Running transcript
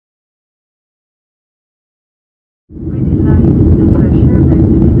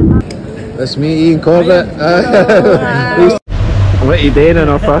It's me, Ian Corbett. What are you doing on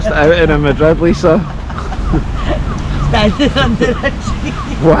our first outing in Madrid, Lisa? Standing under a tree.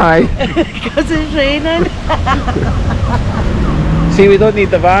 Why? Because it's raining. See, we don't need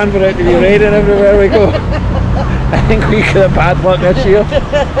the van for it to be raining everywhere we go. I think we could have bad luck this year.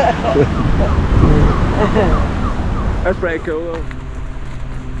 That's pretty cool though.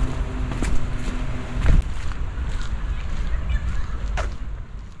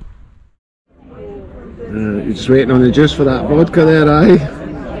 You're just waiting on the juice for that vodka there, aye?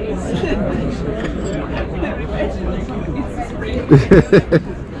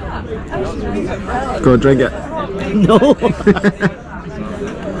 Go and drink it. No.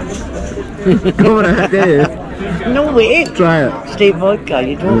 Come on, I dare. No way. Try it. Straight vodka,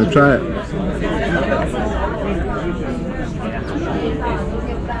 you don't. Try it.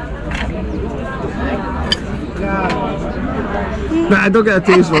 Nah, I don't get a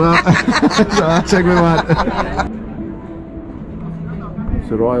taste for that. So that's a good one. It's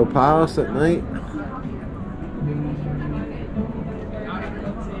the Royal Palace at night.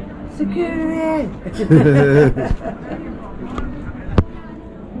 Security.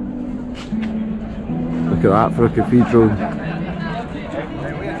 Look at that for a cathedral.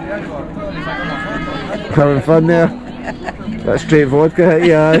 Having fun there. That straight vodka hit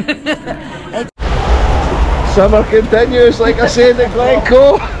you, aye. Summer continues, like I said at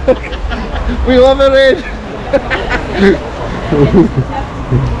Glencoe. We love it, rain.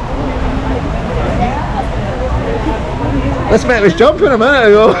 This bit was jumping a minute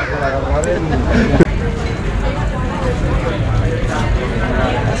ago.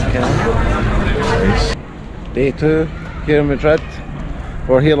 Day 2 here in Madrid.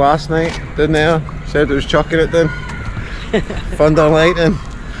 We were here last night, didn't they? Said it was chucking it down. Thunder and lightning.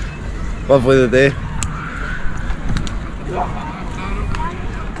 Lovely the day.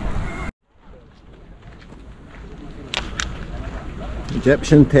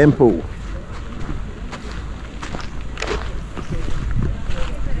 Egyptian temple.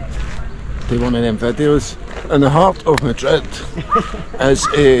 To one of them videos. In the heart of Madrid is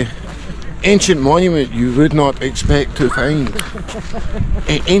a ancient monument you would not expect to find.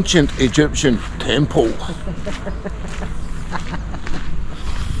 An ancient Egyptian temple.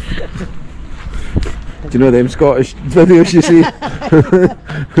 Do you know them Scottish videos you see?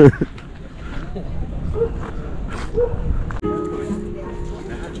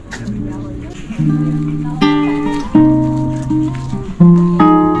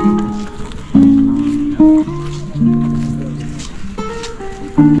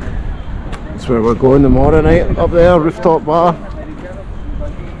 That's where we're going tomorrow night, up there, Rooftop Bar.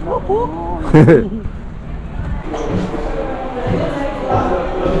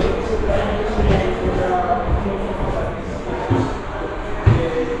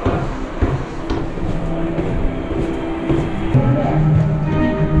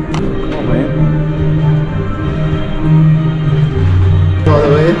 All the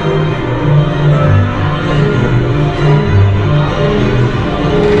way.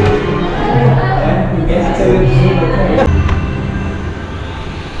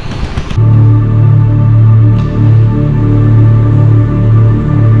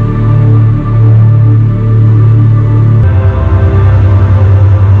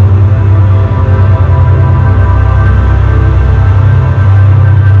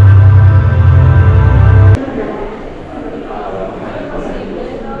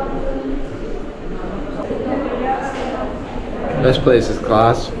 This place is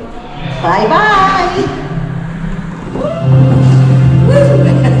class. Bye bye.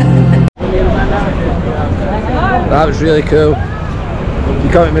 That was really cool. If you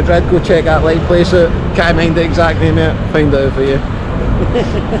come to Madrid, go check that light place out. Can't mind the exact name yet. Find it out for you.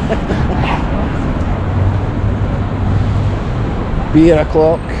 Beer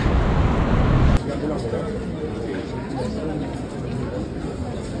o'clock.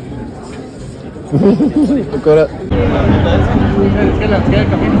 We've got it.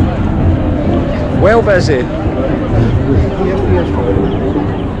 Well busy.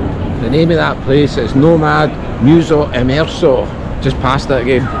 The name of that place is Nomad, Museo, Inmersivo. Just past that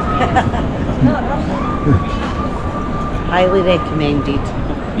again. Highly recommended.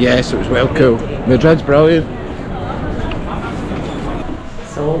 Yes, it was well cool. Madrid's brilliant.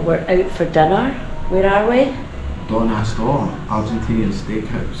 So we're out for dinner. Where are we? Asador Argentine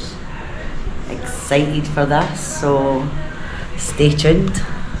steakhouse. Excited for this, so stay tuned.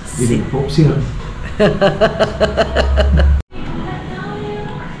 Even Pop's here.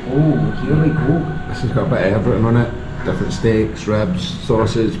 Oh, here we go. This has got a bit of everything on it. Different steaks, ribs,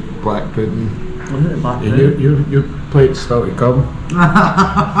 sausages, black pudding. Your plate's still to come.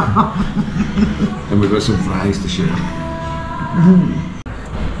 And we've got some fries to share.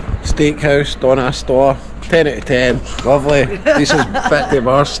 Steakhouse, Donna Store, 10 out of 10, lovely. This is fit to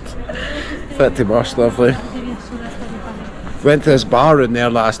burst. Fit to burst, lovely. Went to this bar in there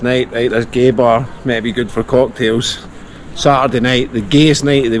last night, right, this gay bar, might be good for cocktails. Saturday night, the gayest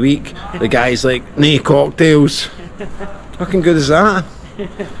night of the week, the guy's like, "Nay cocktails." Fucking good as that.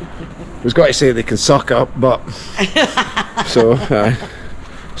 We've got to say they can suck up, but so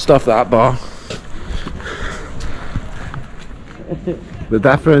stuff that bar. The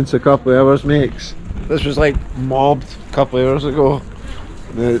difference a couple of hours makes. This was like mobbed a couple of hours ago.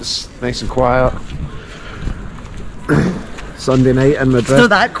 Now it's nice and quiet. Sunday night in Madrid. Not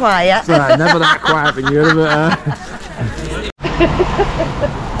that quiet. Never that quiet when you're about it.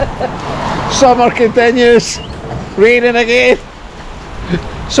 Summer continues. Raining again.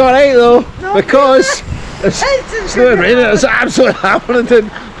 It's alright though, because it's not raining, it's absolutely happening,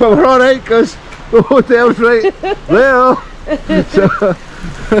 but we're alright because the hotel's right there. So,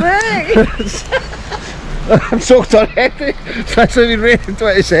 I'm soaked already. It's actually been raining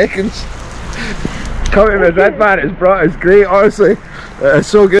 20 seconds. Coming to Madrid, man, it's great, honestly. It's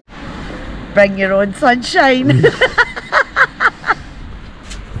so good. Bring your own sunshine.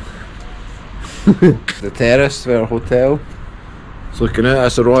 The terrace of our hotel. It's looking out,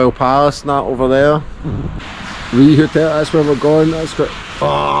 that's the Royal Palace and that over there. Wee hotel, that's where we're going. That's got,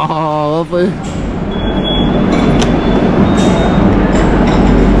 oh, lovely.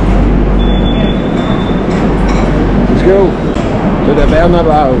 Let's go to the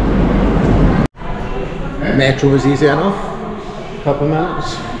Bernabéu. Metro was easy enough. Couple of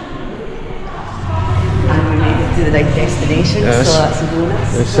minutes. And we made it to the right destination, Yes. so that's a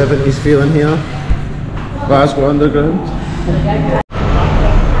bonus. The 70s feeling here. Glasgow Underground.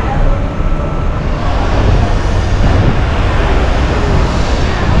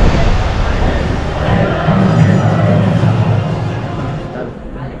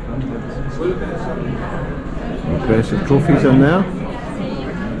 Impressive trophies in there.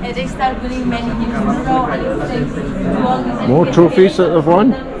 More trophies that they've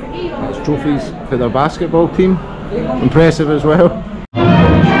won. That's trophies for their basketball team. Impressive as well.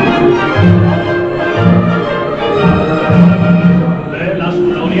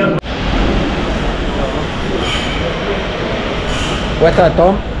 With that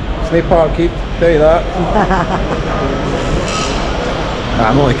dump, Snape Park keep, tell you that.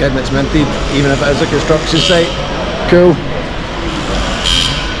 I'm only kidding, it's minted, even if it is a construction site. Cool.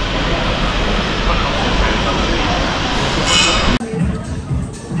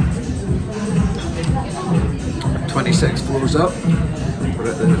 .26 floors up. We're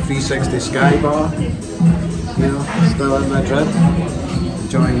at the 360 Sky Bar. Here, still in Madrid.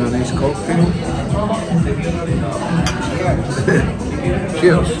 Enjoying a nice cocktail.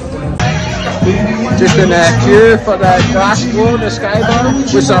 Cheers. Just in the queue for the glass floor in the Sky Bar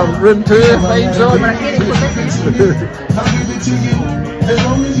with some room 2 vibes on.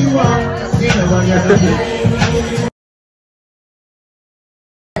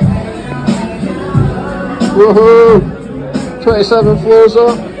 Woohoo! 27 floors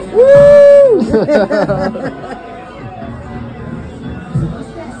up. Woo!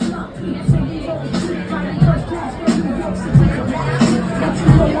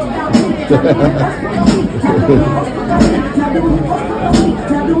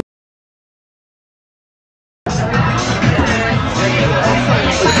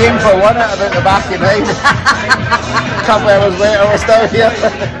 We came for one at about the back of 9. A couple hours later we're still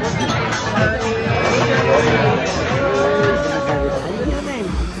here.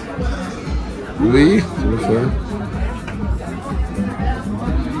 Really?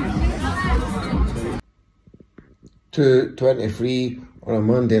 2:23 on a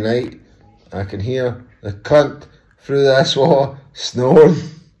Monday night. I can hear the cunt through this wall snoring.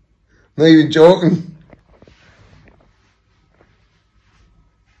 Not even joking.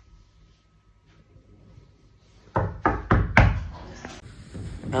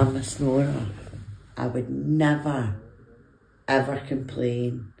 I'm a snorer. I would never, ever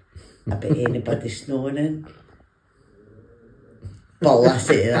complain about anybody snoring. But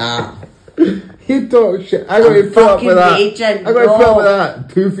listen to that. You talk shit. I got to put up with that. I got to put up with that.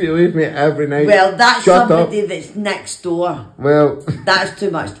 2 feet away from me every night. Well, that's Shut somebody up. that's next door. Well, That's too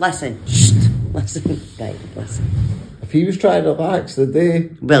much. Listen. Shh. Listen. Right, listen. if he was trying to relax the day,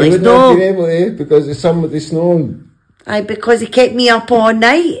 Well, he he's wouldn't have not. been able to because of somebody snoring. Aye, because he kept me up all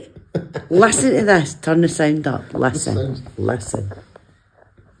night. Listen to this. Turn the sound up. Listen. Listen.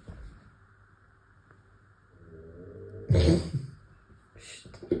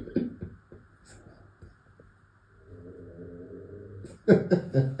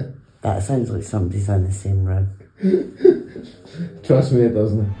 That sounds like somebody's on the same run. Trust me, it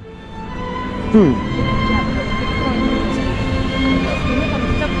doesn't.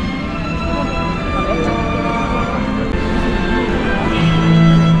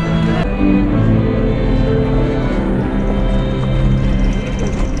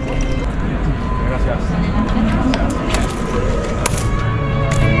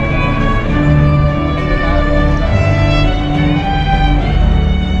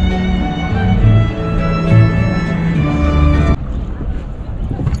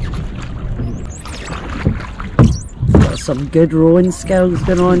 Some good rowing skills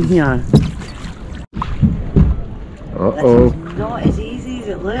going on here. Uh-oh. This is not as easy as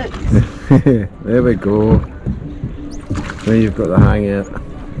it looks. There we go. Now you've got the hang of it.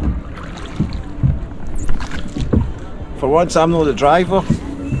 For once I'm not the driver.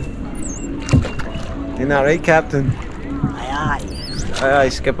 Ain't that right, Captain? Aye aye. Aye aye,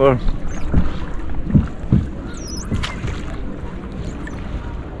 skipper.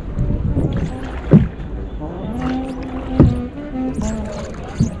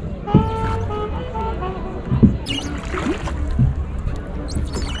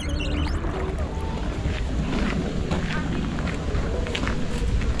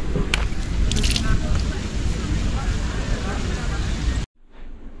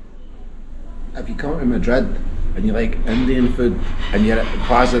 If you come to Madrid and you like Indian food and you're at the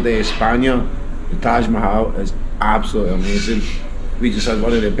Plaza de España, the Taj Mahal is absolutely amazing. We just had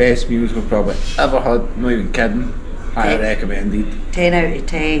one of the best meals we've probably ever had, not even kidding. I recommend it. 10 out of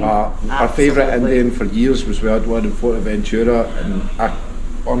 10. Our favourite Indian for years was we had one in Fuerteventura, and I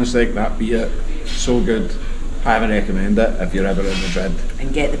honestly think that beat it. So good. Highly recommend it if you're ever in Madrid.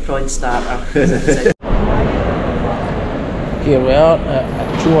 And get the prawn starter. Here we are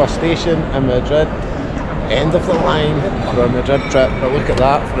at Choa station in Madrid, end of the line for our Madrid trip. But look at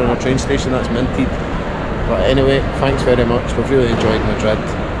that, for a train station that's minted. But anyway, thanks very much, we've really enjoyed Madrid.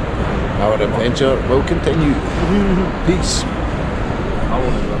 Our adventure will continue. Peace.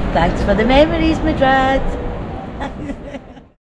 Thanks for the memories, Madrid.